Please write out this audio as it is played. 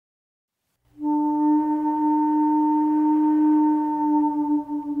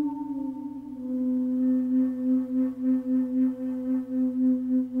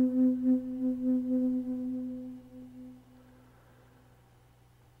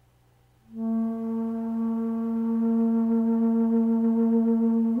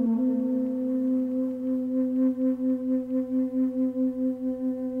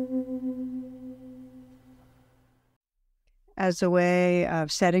as a way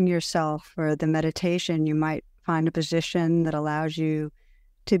of setting yourself for the meditation, you might find a position that allows you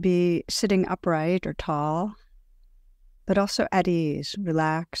to be sitting upright or tall, but also at ease,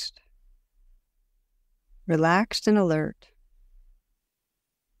 relaxed and alert.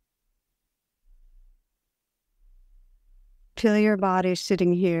 Feel your body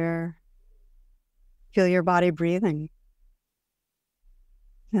sitting here. Feel your body breathing.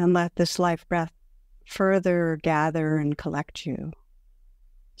 And let this life breath further gather and collect you,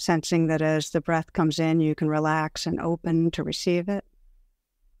 sensing that as the breath comes in, you can relax and open to receive it.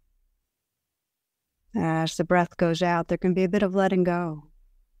 As the breath goes out, there can be a bit of letting go,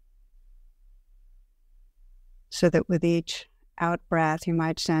 so that with each out breath, you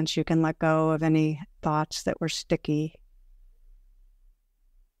might sense you can let go of any thoughts that were sticky.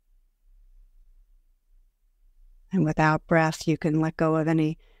 And with out breath, you can let go of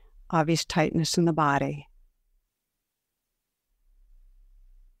any obvious tightness in the body.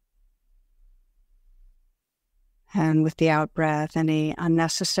 And with the out breath, any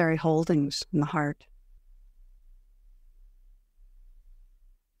unnecessary holdings in the heart.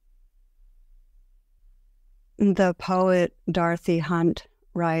 The poet Dorothy Hunt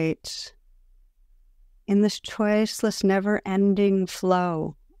writes, "In this choiceless, never-ending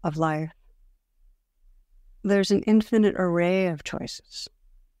flow of life, there's an infinite array of choices.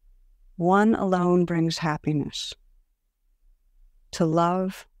 One alone brings happiness: to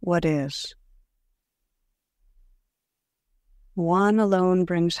love what is. One alone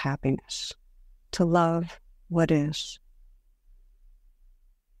brings happiness: to love what is."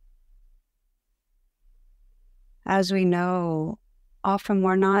 As we know, often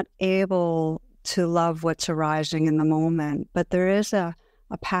we're not able to love what's arising in the moment, but there is a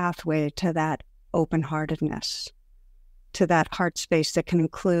pathway to that open-heartedness, to that heart space that can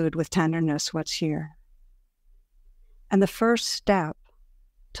include with tenderness what's here. And the first step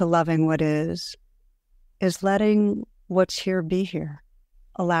to loving what is letting what's here be here,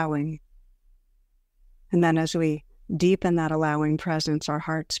 allowing. And then as we deepen that allowing presence, our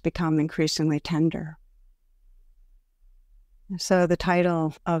hearts become increasingly tender. So the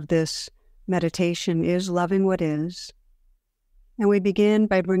title of this meditation is Loving What Is. And we begin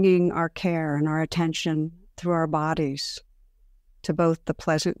by bringing our care and our attention through our bodies to both the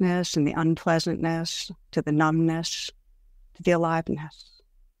pleasantness and the unpleasantness, to the numbness, to the aliveness.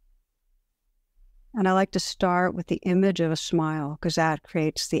 And I like to start with the image of a smile, because that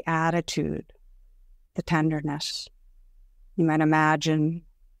creates the attitude, the tenderness. You might imagine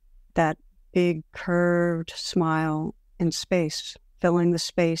that big curved smile in space, filling the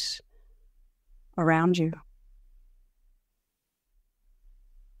space around you.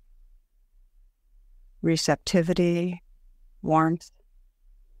 Receptivity, warmth,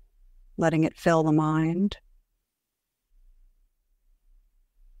 letting it fill the mind.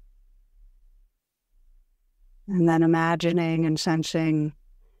 And then imagining and sensing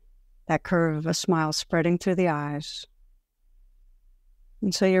that curve of a smile spreading through the eyes.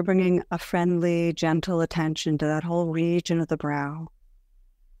 And so you're bringing a friendly, gentle attention to that whole region of the brow,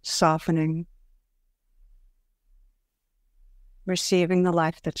 softening, receiving the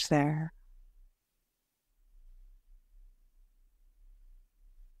life that's there.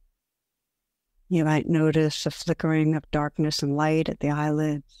 You might notice a flickering of darkness and light at the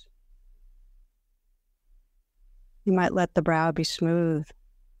eyelids. You might let the brow be smooth.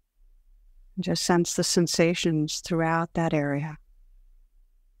 And just sense the sensations throughout that area.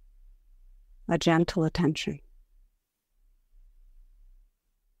 A gentle attention.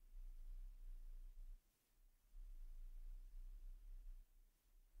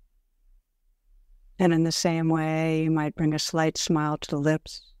 And in the same way, you might bring a slight smile to the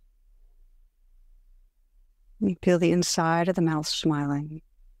lips. You feel the inside of the mouth smiling.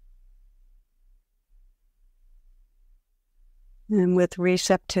 And with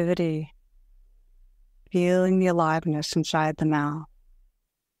receptivity, feeling the aliveness inside the mouth,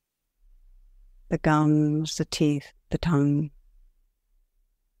 the gums, the teeth, the tongue,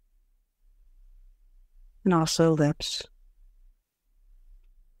 and also lips.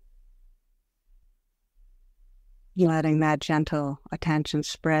 Letting that gentle attention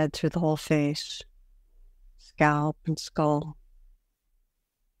spread through the whole face, scalp and skull.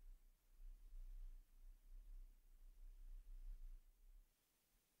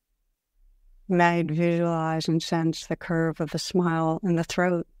 You might visualize and sense the curve of a smile in the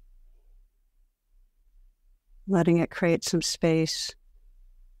throat, letting it create some space,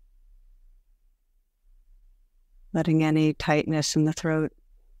 letting any tightness in the throat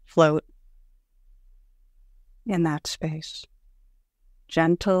float in that space.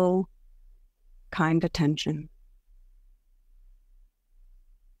 Gentle, kind attention.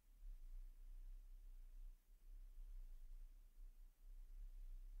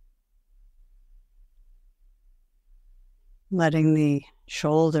 letting the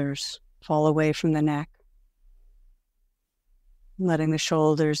shoulders fall away from the neck, letting the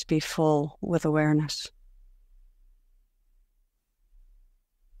shoulders be full with awareness.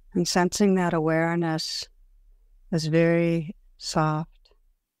 And sensing that awareness is very soft,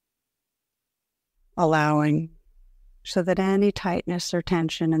 allowing, so that any tightness or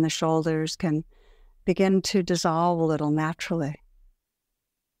tension in the shoulders can begin to dissolve a little naturally.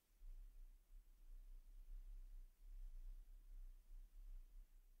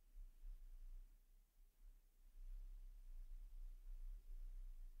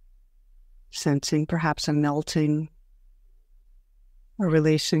 Sensing perhaps a melting or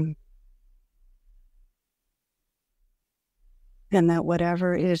releasing. And that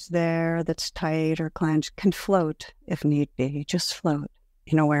whatever is there that's tight or clenched can float if need be, just float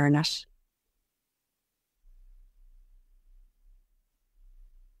in awareness.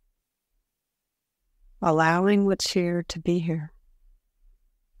 Allowing what's here to be here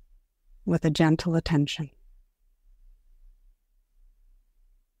with a gentle attention.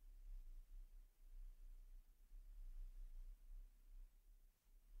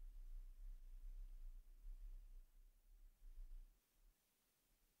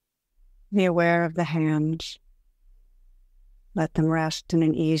 Be aware of the hands. Let them rest in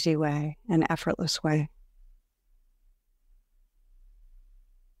an easy way, an effortless way.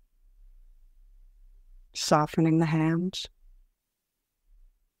 Softening the hands.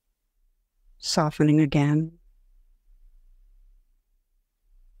 Softening again.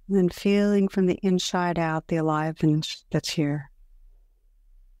 And then feeling from the inside out the aliveness that's here.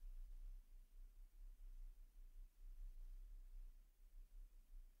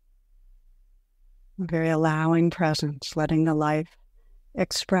 A very allowing presence, letting the life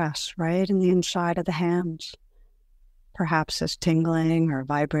express right in the inside of the hands, perhaps as tingling or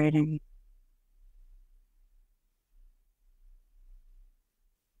vibrating.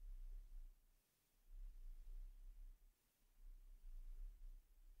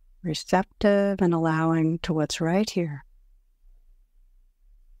 Receptive and allowing to what's right here.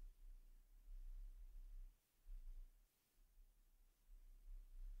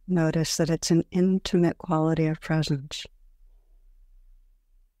 Notice that it's an intimate quality of presence.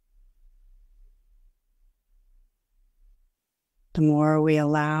 The more we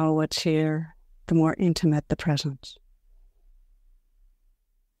allow what's here, the more intimate the presence.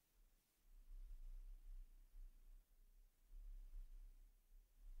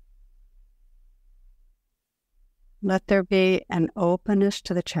 Let there be an openness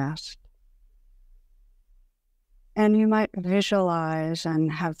to the chest. And you might visualize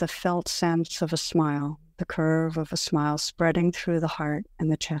and have the felt sense of a smile, the curve of a smile spreading through the heart and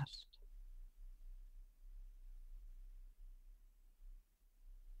the chest.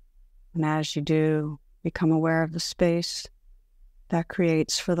 And as you do, become aware of the space that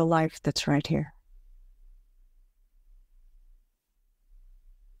creates for the life that's right here.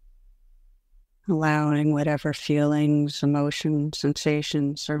 Allowing whatever feelings, emotions,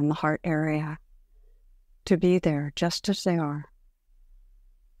 sensations are in the heart area to be there just as they are.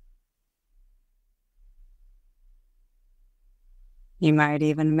 You might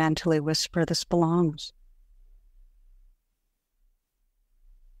even mentally whisper, "This belongs."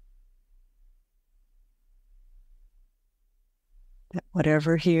 That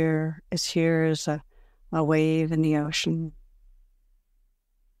whatever here is a wave in the ocean.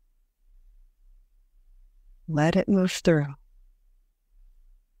 Let it move through.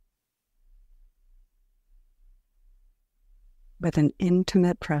 With an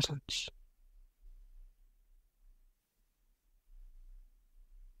intimate presence.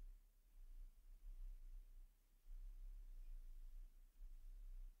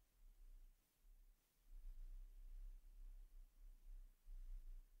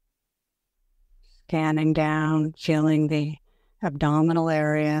 Scanning down, feeling the abdominal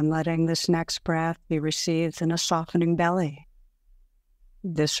area and letting this next breath be received in a softening belly.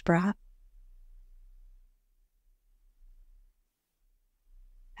 This breath.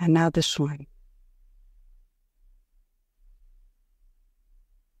 And now this one.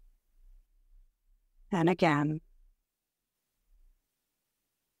 And again.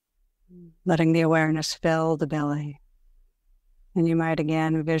 Letting the awareness fill the belly. And you might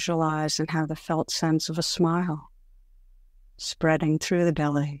again visualize and have the felt sense of a smile spreading through the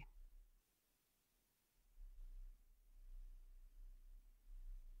belly.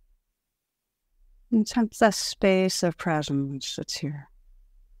 And sense the space of presence that's here.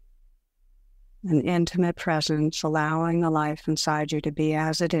 An intimate presence, allowing the life inside you to be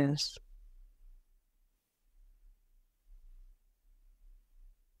as it is.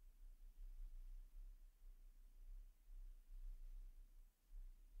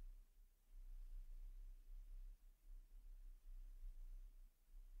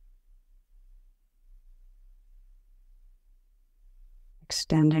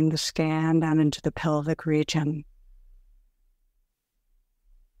 extending the scan down into the pelvic region.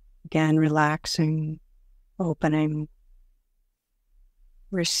 Again, relaxing, opening,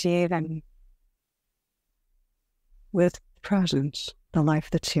 receiving with presence the life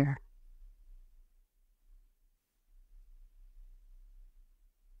that's here.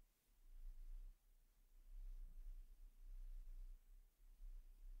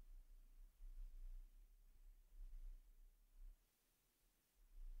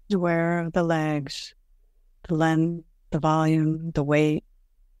 Aware of the legs, the length, the volume, the weight.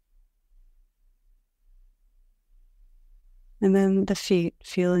 And then the feet,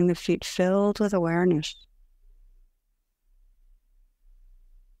 feeling the feet filled with awareness.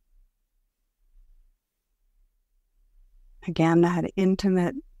 Again, that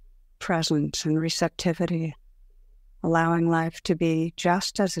intimate presence and receptivity, allowing life to be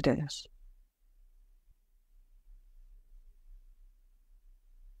just as it is.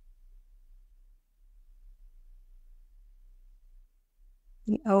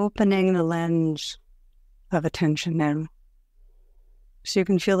 And opening the lens of attention now. So you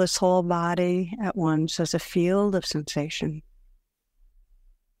can feel this whole body at once as a field of sensation.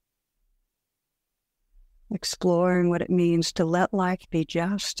 Exploring what it means to let life be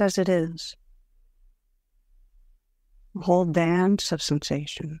just as it is. A whole dance of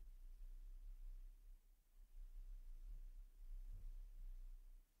sensation.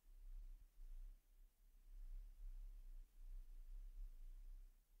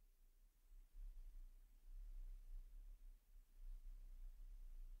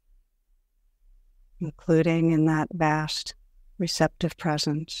 Including in that vast, receptive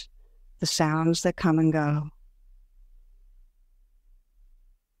presence, the sounds that come and go.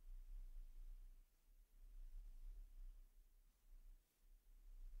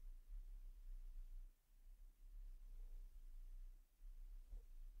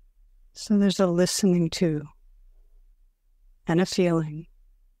 So there's a listening to and a feeling,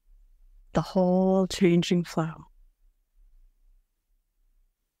 the whole changing flow.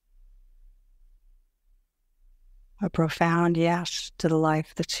 A profound yes to the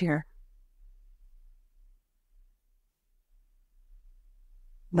life that's here.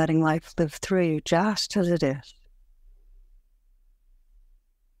 Letting life live through you just as it is.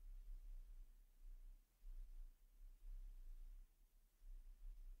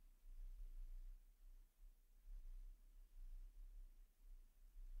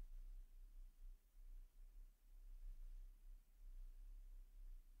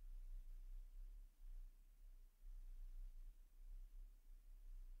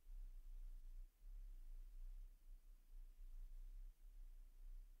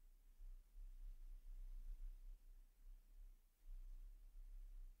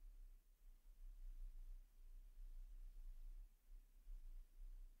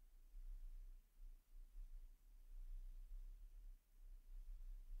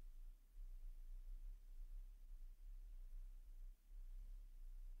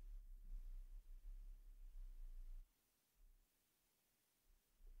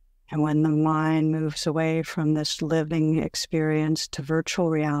 And when the mind moves away from this living experience to virtual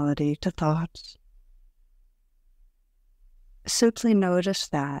reality, to thoughts, simply notice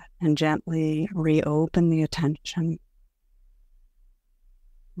that and gently reopen the attention,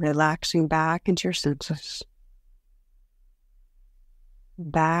 relaxing back into your senses,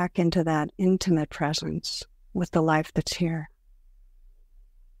 back into that intimate presence with the life that's here.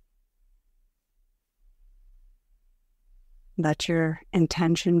 Let your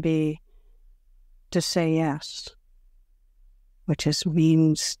intention be to say yes, which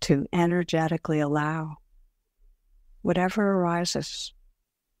means to energetically allow whatever arises.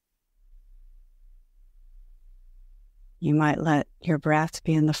 You might let your breath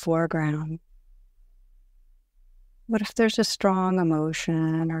be in the foreground. What if there's a strong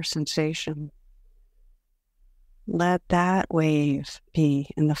emotion or sensation? Let that wave be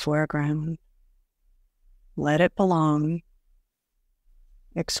in the foreground. Let it belong.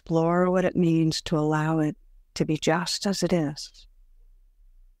 Explore what it means to allow it to be just as it is.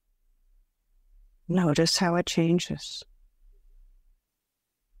 Notice how it changes.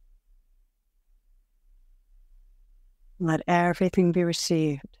 Let everything be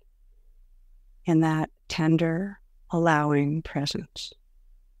received in that tender, allowing presence.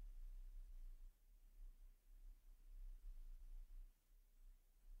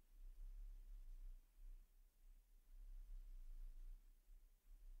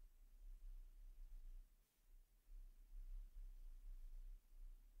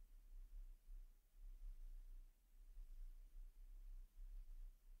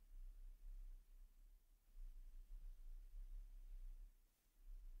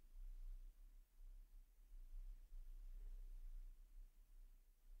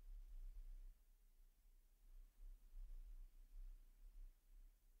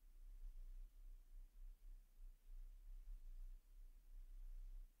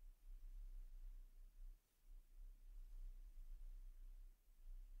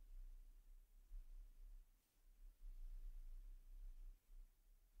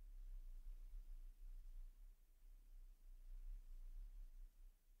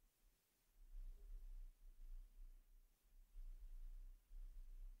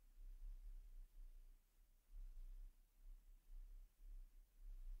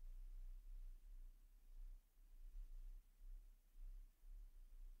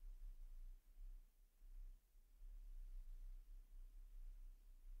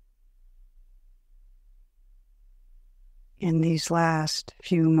 in these last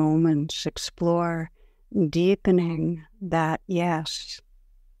few moments, explore deepening that yes,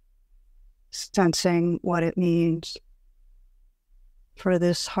 sensing what it means for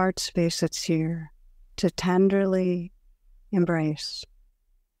this heart space that's here to tenderly embrace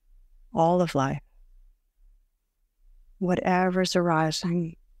all of life, whatever's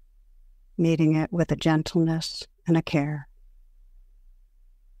arising, meeting it with a gentleness and a care.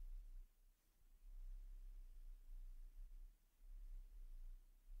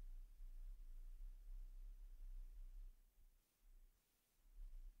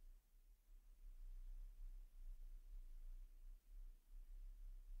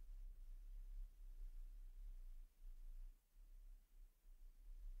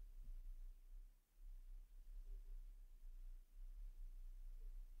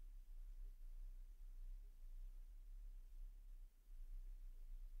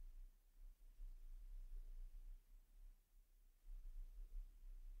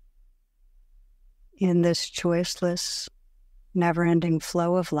 In this choiceless, never-ending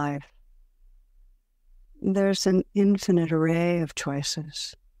flow of life, there's an infinite array of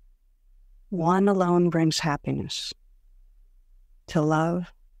choices. One alone brings happiness: to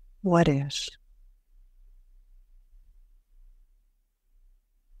love what is.